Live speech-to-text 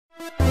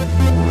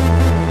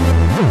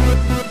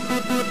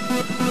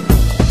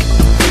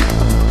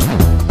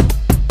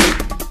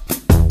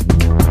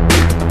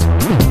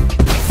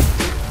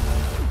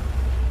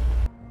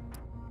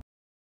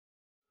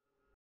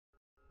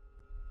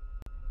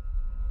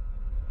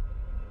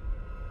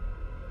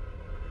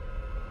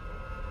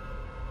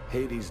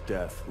Hades'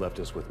 death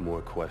left us with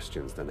more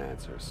questions than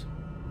answers.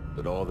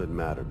 But all that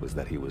mattered was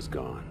that he was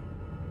gone.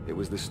 It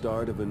was the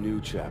start of a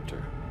new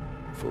chapter,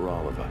 for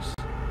all of us.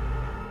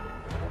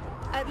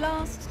 At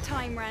last,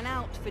 time ran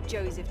out for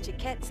Joseph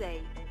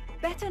Chiketse,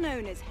 better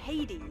known as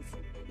Hades,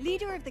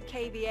 leader of the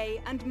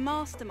KVA and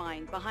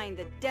mastermind behind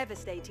the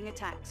devastating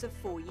attacks of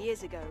 4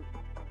 years ago.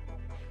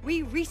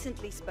 We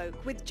recently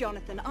spoke with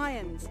Jonathan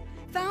Irons,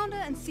 founder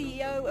and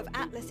CEO of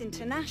Atlas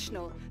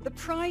International, the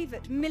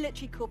private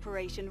military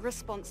corporation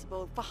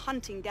responsible for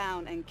hunting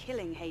down and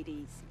killing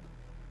Hades.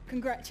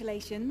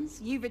 Congratulations,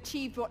 you've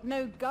achieved what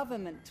no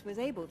government was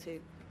able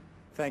to.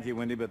 Thank you,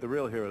 Wendy, but the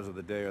real heroes of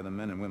the day are the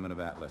men and women of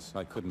Atlas.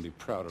 I couldn't be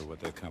prouder of what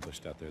they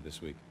accomplished out there this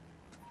week.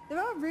 There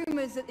are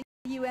rumors that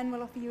the UN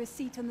will offer you a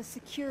seat on the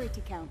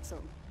Security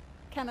Council.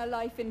 Can a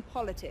life in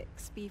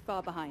politics be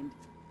far behind?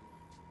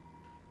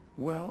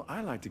 Well,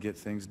 I like to get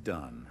things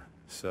done,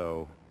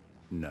 so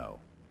no.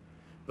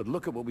 But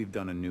look at what we've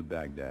done in New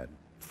Baghdad.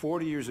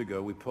 40 years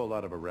ago, we pulled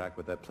out of Iraq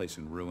with that place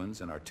in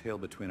ruins and our tail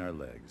between our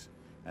legs.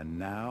 And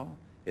now,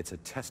 it's a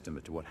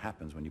testament to what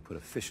happens when you put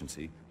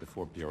efficiency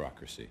before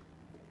bureaucracy.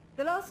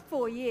 The last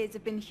 4 years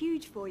have been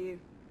huge for you.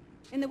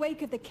 In the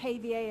wake of the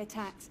KVA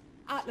attacks,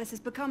 Atlas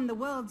has become the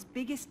world's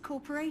biggest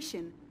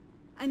corporation.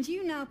 And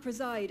you now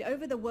preside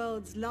over the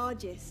world's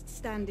largest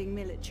standing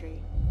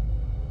military.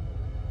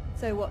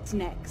 So what's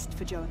next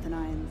for Jonathan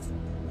Irons?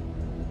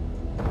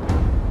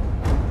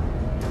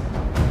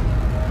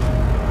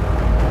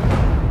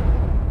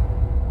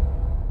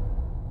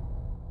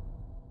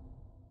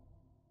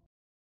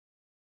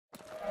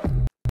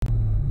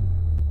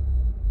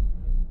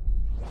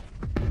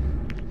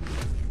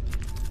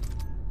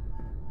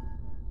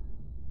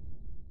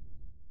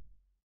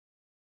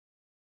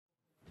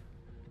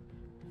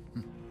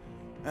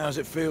 How's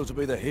it feel to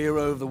be the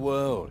hero of the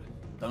world?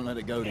 Don't let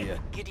it go to you.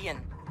 Gideon,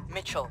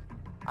 Mitchell,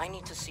 I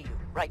need to see you,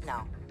 right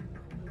now.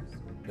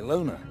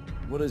 Ilona,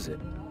 what is it?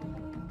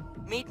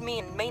 Meet me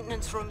in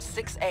maintenance room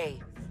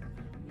 6A.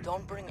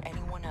 Don't bring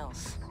anyone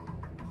else.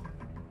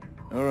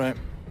 All right,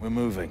 we're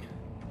moving.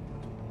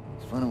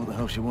 Let's find out what the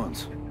hell she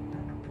wants.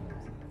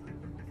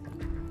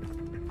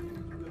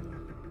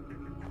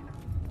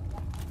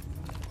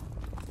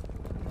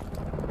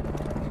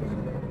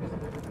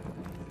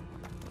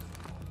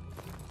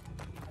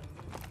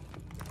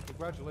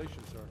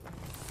 Congratulations, sir.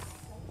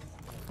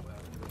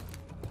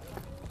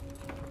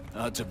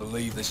 Hard to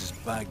believe this is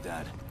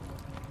Baghdad.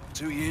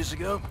 2 years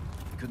ago,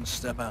 you couldn't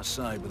step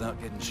outside without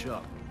getting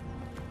shot.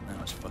 Now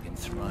it's fucking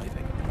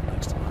thriving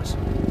next to us.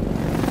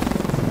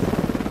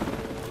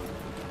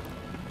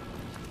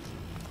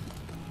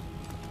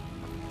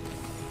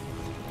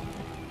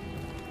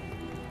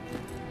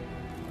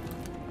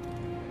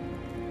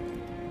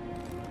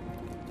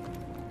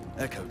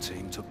 Echo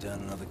team took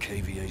down another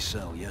KVA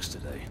cell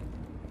yesterday.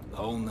 The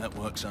whole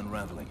network's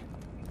unraveling.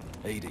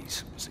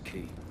 Hades was the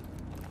key.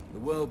 The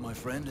world, my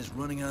friend, is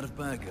running out of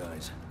bad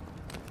guys.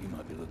 You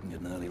might be looking at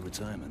an early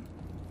retirement.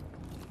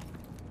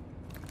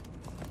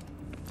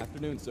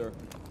 Afternoon, sir.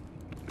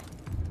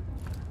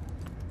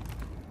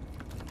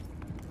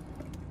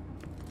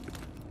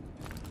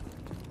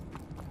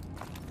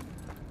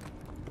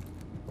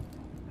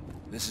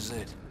 This is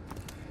it.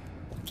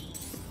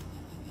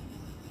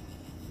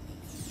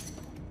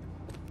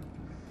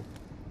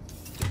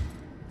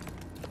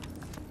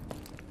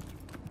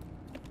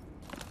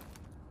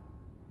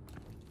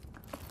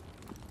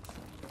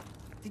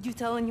 Did you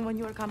tell anyone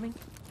you were coming?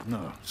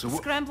 No, so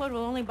what Scrambler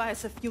will only buy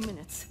us a few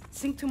minutes.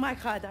 Sync to my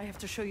card, I have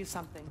to show you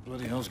something.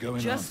 bloody hell's going on?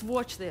 Just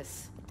watch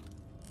this.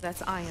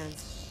 That's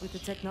Irons, with the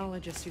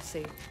technologist you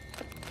saved.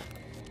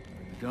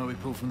 The guy we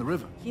pulled from the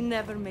river. He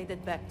never made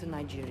it back to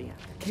Nigeria.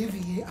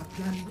 KVA are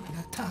planning an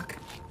attack.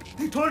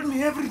 They told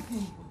me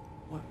everything.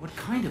 What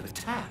kind of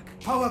attack?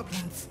 Power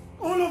plants,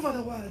 all over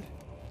the world.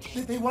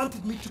 They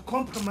wanted me to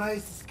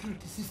compromise the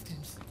security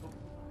systems.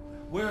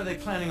 Where are they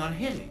planning on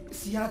hitting?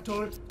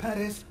 Seattle,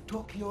 Paris,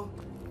 Tokyo.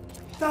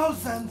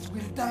 Thousands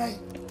will die.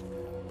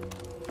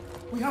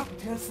 We have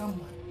to tell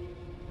someone.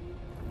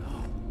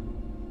 No.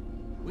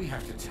 We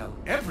have to tell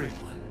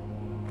everyone.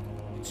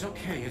 It's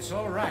okay, it's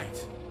all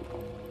right.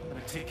 I'm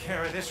gonna take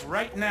care of this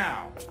right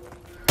now.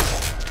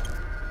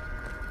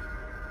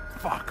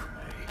 Fuck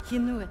me. He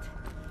knew it.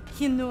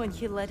 He knew and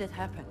he let it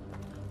happen.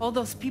 All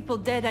those people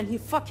dead and he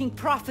fucking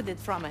profited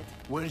from it.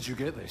 Where did you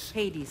get this?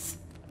 Hades.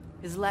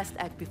 His last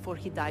act before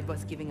he died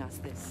was giving us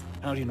this.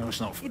 How do you know it's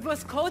not It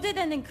was coded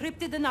and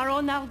encrypted in our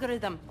own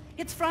algorithm.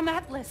 It's from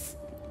Atlas.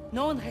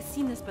 No one has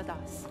seen this but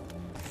us.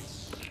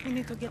 We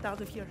need to get out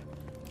of here.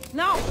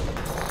 Now!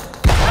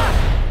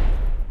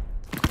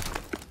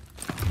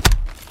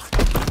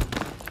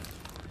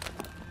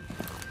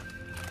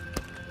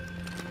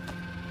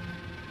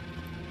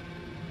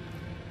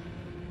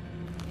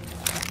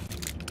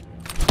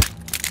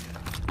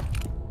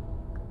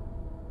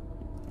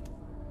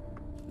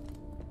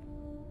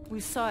 We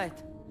saw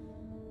it.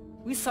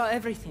 We saw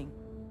everything.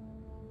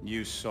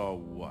 You saw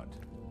what?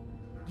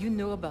 You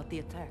knew about the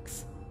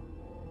attacks.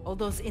 All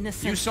those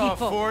innocent You saw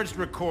people. a forged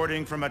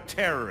recording from a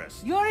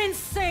terrorist. You're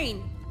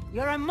insane!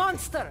 You're a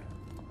monster!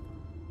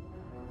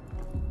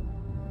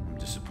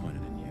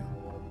 disappointed in you.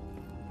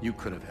 You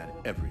could have had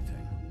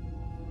everything.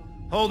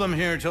 Hold them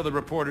here until the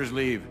reporters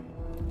leave.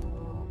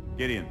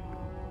 Gideon.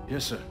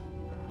 Yes, sir.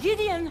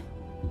 Gideon!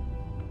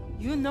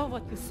 You know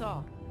what you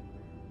saw.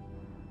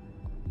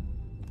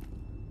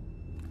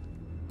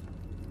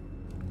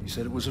 He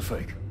said it was a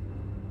fake.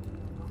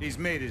 He's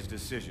made his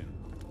decision.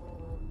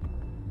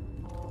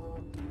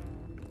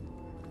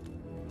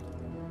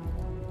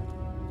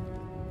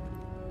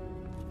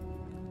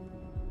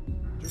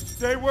 Just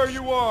stay where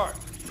you are.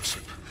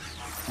 Listen,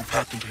 we've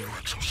hacked into your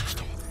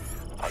exosystem.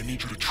 I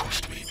need you to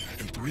trust me.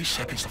 In 3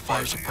 seconds, the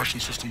fire suppression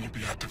system will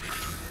be activated.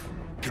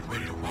 Get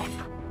ready to run.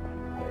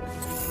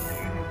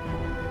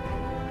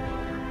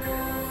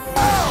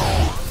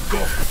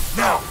 Go,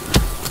 now!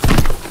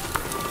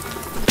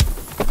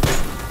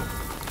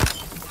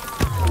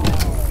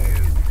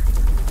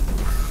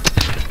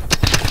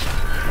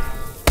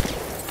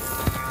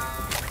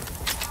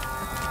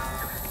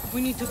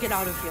 We need to get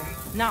out of here,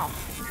 now.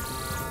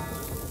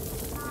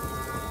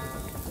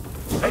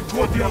 Head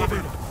toward the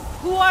elevator.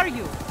 Who are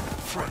you?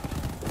 Friend,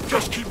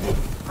 just keep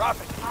moving.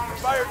 Prophet,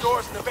 the fire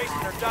doors in the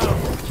basement are down.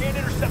 We can't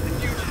intercept the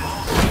fugitives.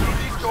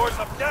 These doors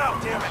up now,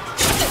 damn it!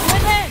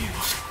 Within!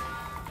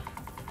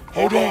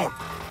 Hold on.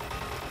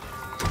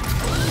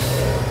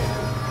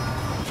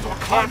 Start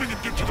climbing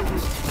and get to the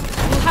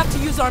roof. We'll have to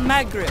use our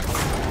mag grips.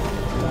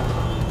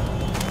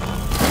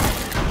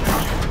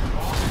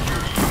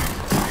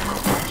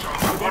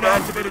 We're going to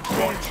activate a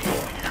groin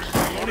storm.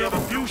 You only have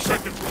a few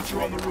seconds once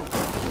you're on the roof.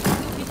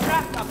 We'll be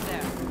trapped up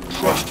there.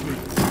 Trust me.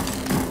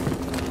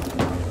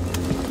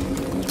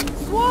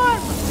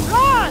 Swarm!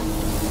 Run!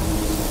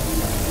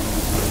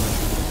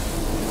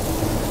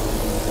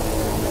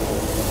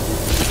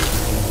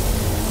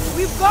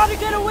 We've got to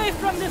get away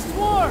from this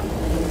swarm!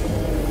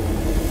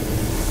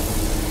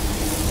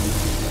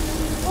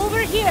 Over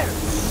here!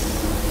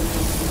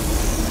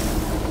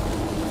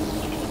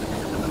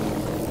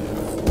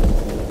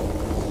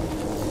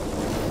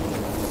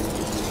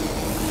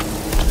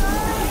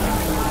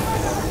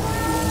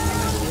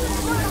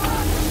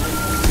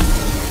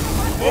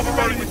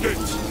 Overriding the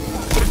gates.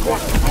 Get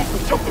across the roof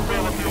and jump the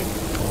rail at the opening.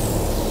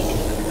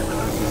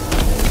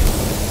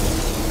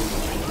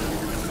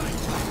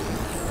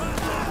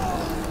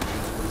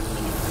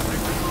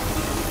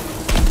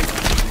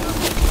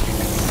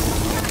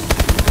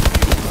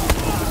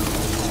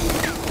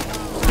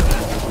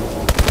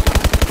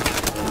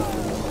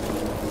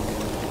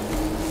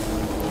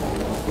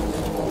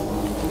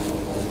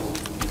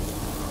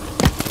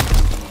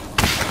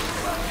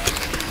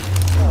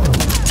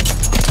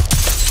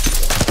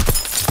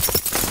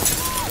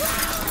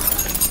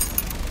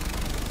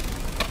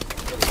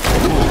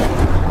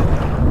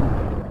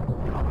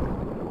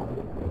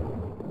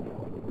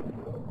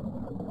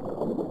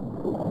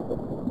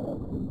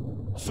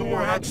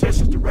 Sewer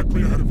access is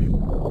directly ahead of you.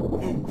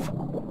 Move.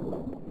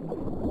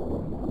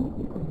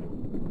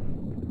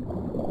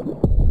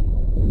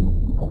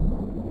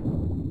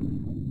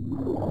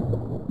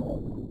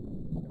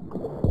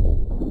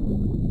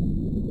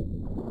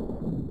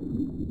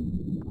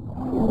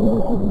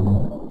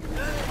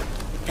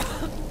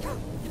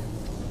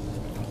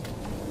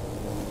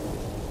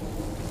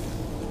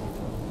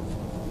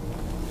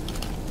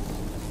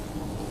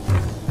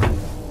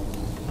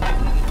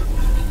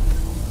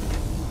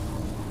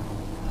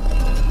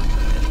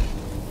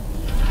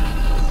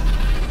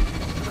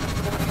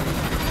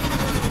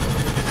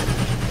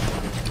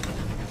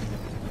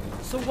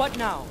 So what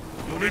now?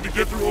 You'll need to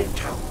get through Old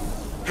Town.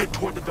 Head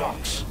toward the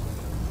docks.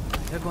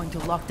 They're going to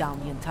lock down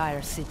the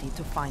entire city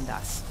to find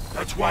us.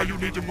 That's why you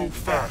need to move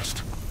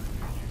fast.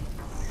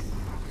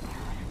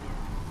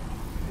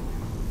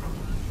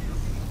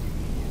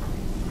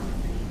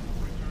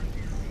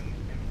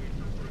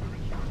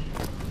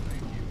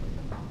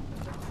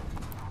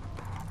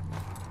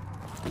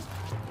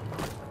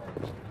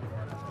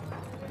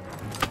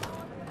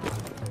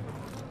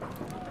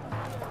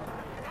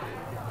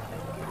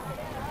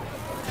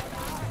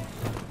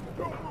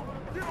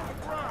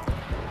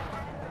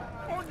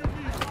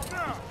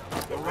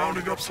 They're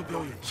rounding up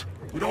civilians.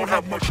 We don't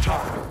have much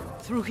time.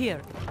 Through here.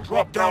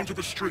 Drop down to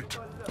the street.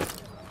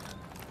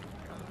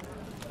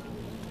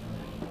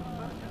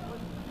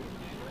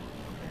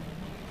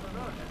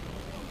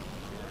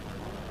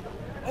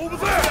 Over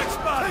there!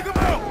 Take him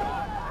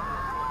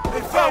out!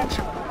 They found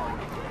you!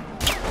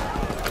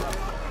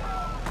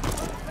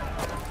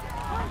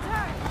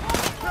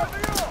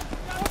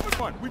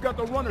 We got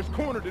the runners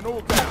cornered in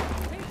Old Town.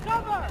 Take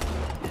cover!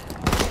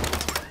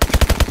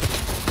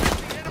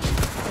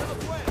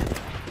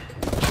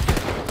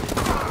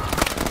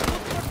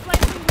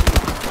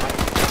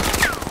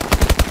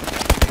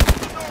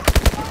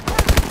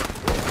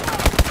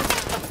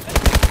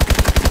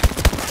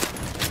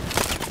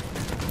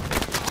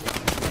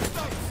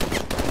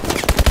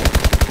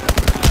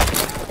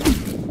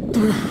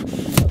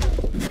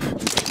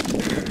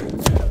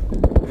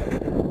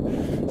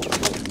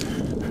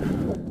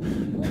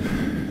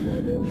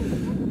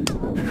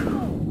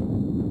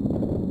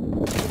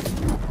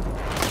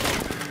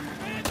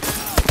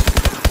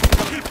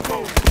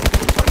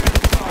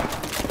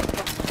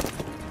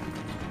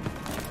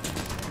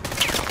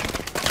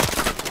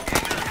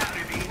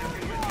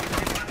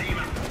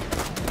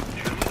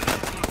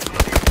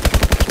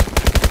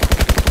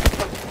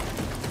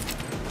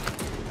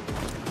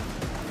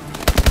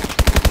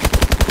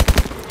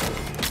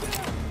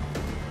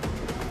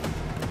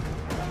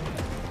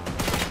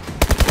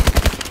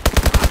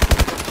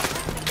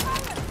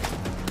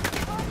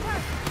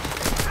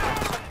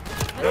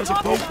 There's a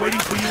boat waiting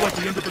for you at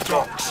the end of the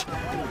docks.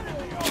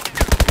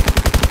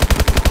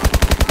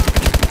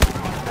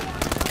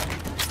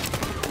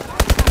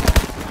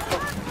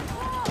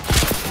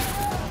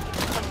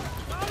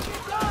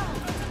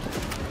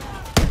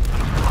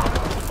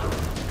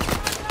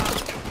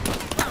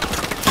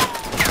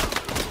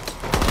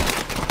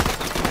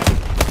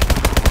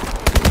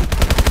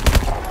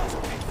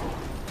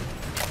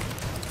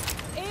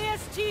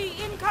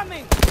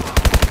 Incoming!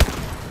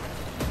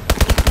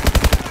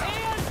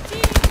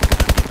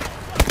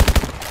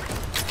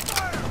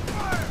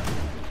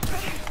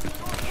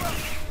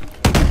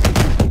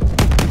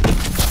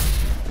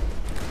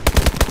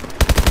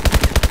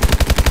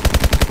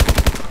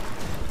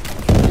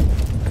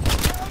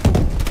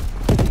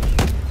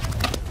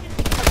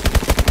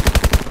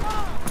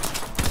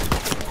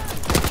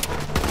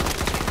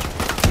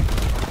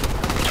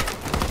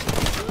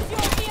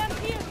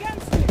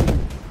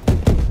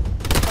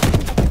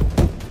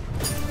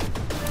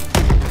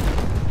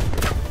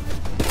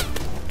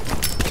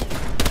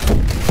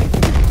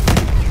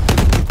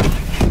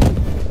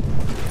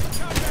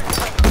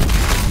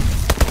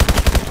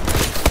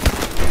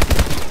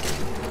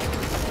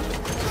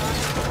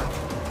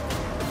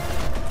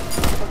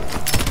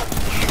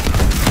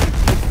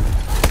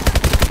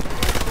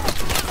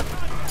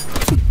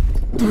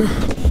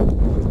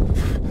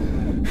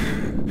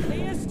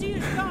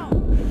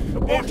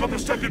 Boat's on the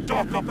second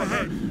dock up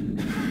ahead.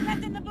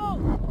 Get in the boat!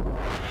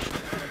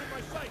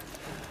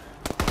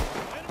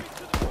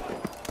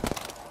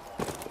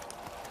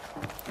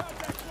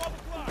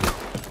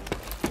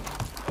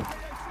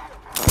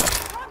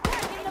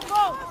 Contact in the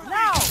boat!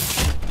 Now!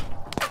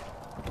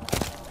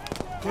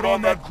 Put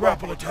on that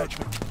grapple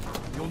attachment.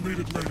 You'll need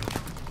it later.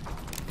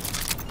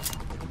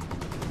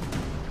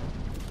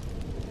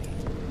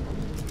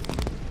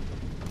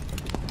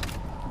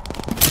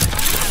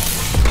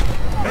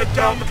 Head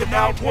down the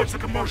canal towards the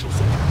commercial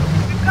center.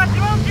 We've got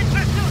drones in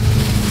pursuit!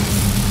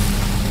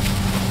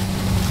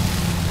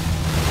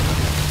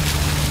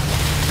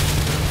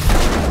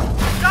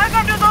 Dive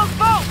under those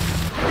boats!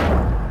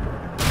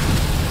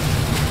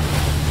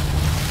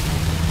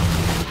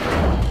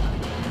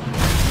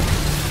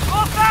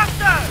 Go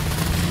faster!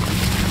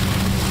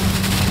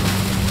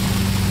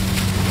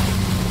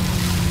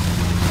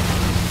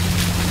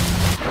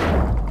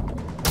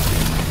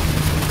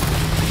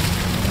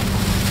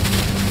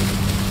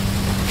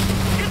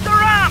 Hit the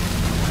ramp!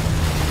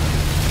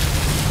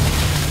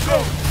 Go!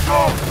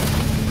 Go!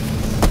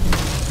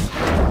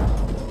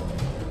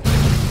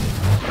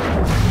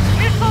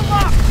 Missile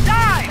lock!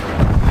 Dive!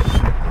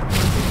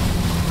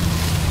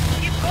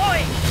 Keep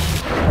going!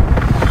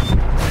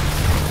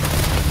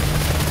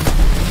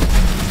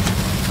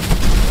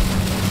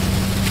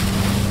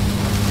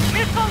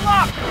 Missile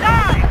lock!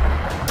 Dive!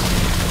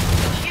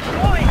 Keep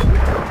going!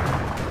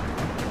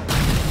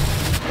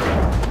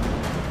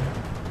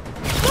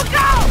 Look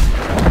out!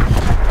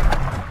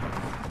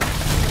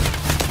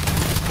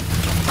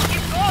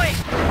 Keep going!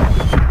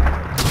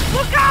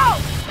 Look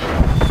out!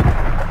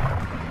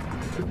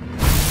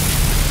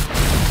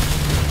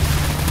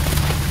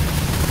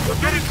 We're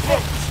getting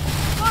close.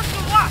 Close to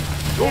what?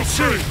 You'll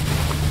see.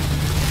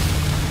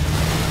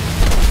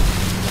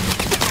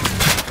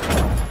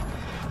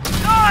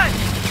 Good!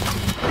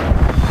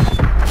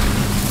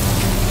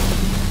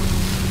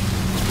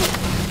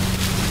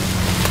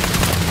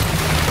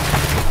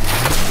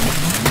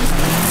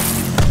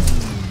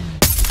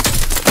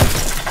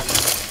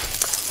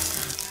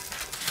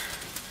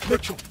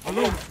 Mitchell,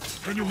 alone.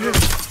 Can you hear me?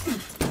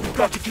 You've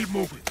got to keep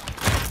moving.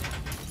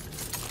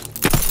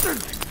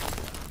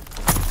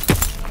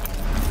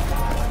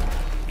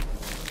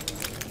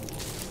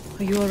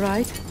 Are you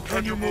alright?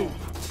 Can you move?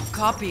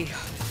 Copy.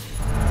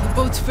 The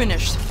boat's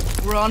finished.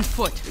 We're on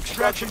foot.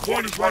 Extraction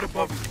point is right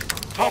above you.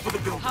 Top of the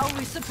building. How are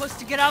we supposed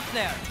to get up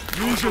there?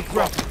 Use your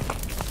grapple.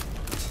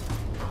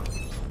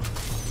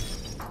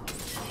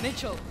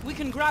 Mitchell, we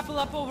can grapple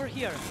up over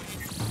here.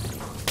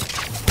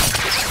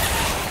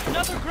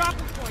 Another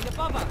grapple point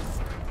above us.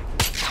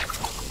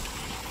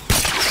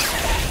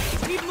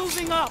 Keep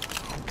moving up.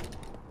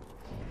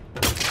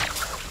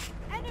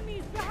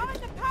 Enemies behind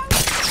the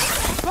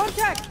palace!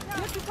 Contact!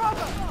 Get to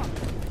cover!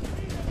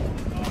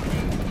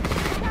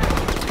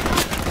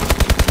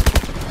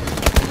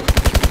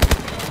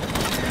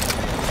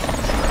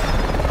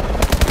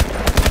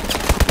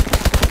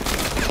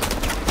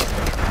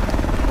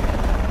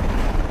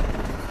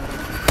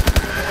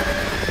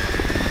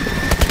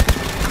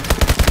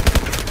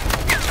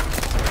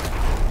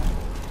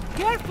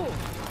 Careful!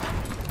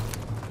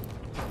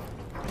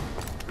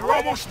 You're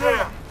almost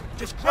there.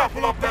 Just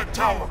grapple up that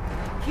tower.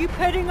 Keep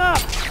heading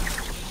up!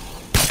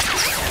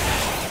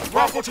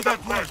 Grapple to that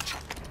ledge.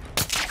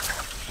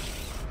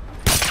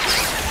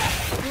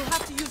 We'll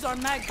have to use our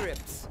mag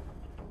grips.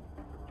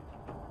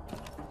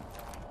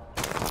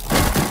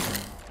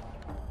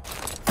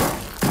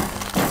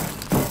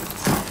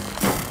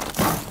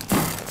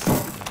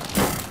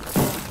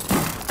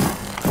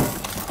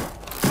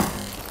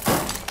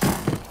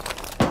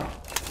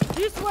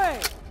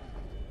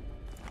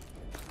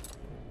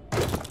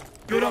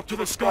 Get up to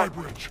the sky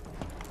bridge.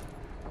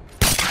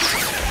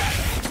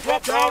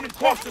 Drop down and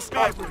cross the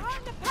sky bridge.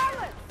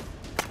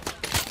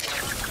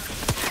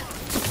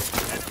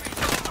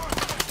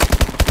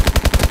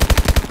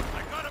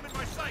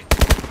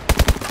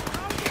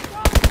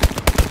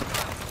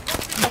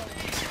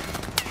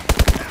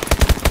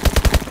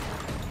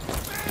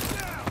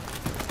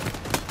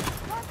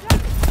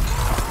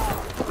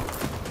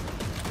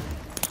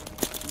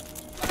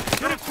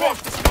 Get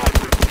across the sky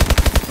bridge.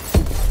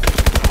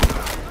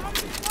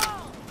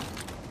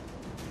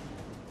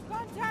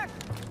 Contact!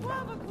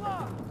 12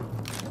 o'clock!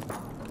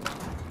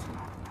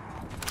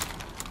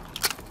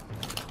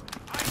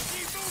 I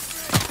see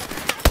movement!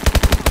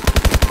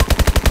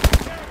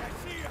 Hey, I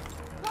see you!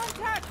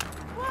 Contact!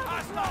 12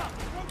 o'clock!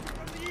 Approaching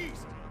from the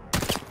east!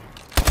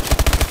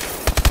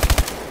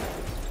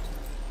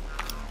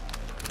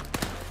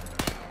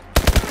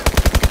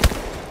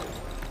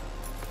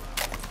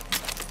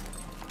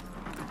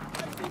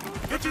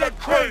 Get to that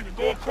crane and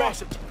go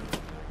across it.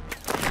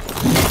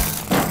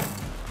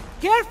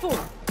 Careful!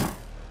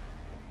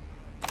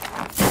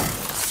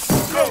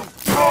 Go!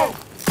 Go!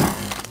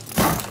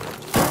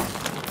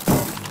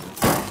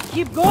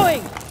 Keep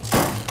going!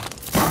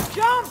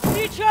 Jump,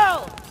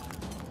 Mitchell!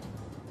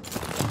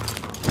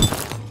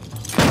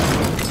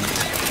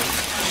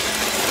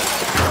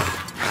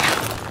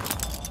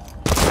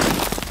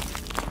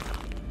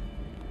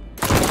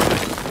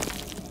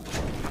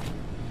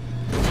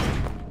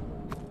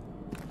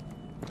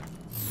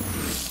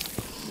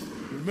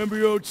 Remember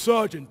your old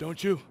sergeant,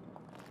 don't you?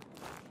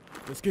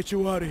 Let's get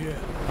you out of here.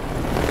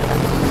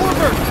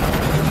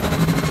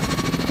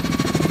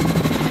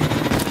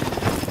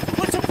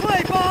 What's the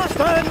play, boss?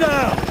 Stand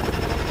down!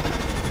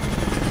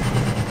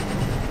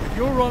 If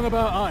you're wrong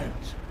about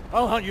irons,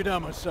 I'll hunt you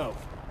down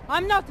myself.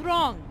 I'm not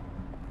wrong.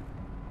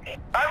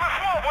 What's your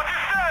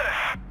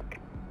status?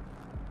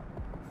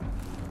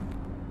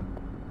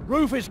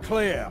 Roof is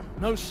clear.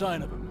 No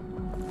sign of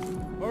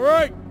him. All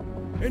right.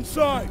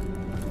 Inside.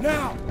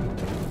 Now.